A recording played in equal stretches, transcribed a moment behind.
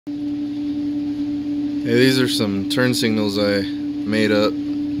Hey, these are some turn signals I made up.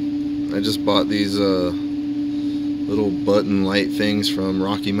 I just bought these little button light things from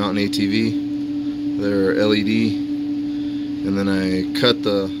Rocky Mountain ATV. They're LED, and then I cut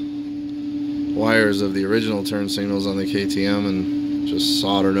the wires of the original turn signals on the KTM and just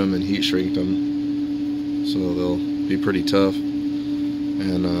soldered them and heat shrinked them, so they'll be pretty tough.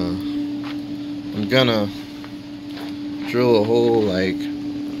 And I'm gonna drill a hole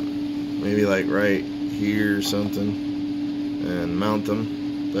maybe right here or something and mount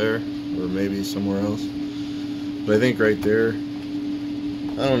them there, or maybe somewhere else. But I think right there,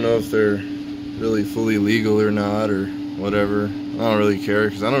 I don't know if they're really fully legal or not or whatever. I don't really care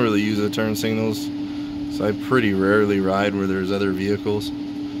because I don't really use the turn signals, so I pretty rarely ride where there's other vehicles.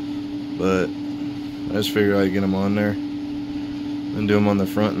 But I just figured I'd get them on there and do them on the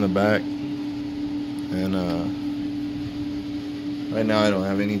front and the back. And right now I don't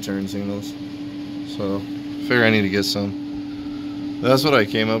have any turn signals, so I figure I need to get some. That's what I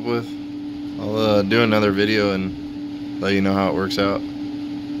came up with. I'll do another video and let you know how it works out.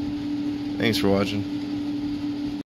 Thanks for watching.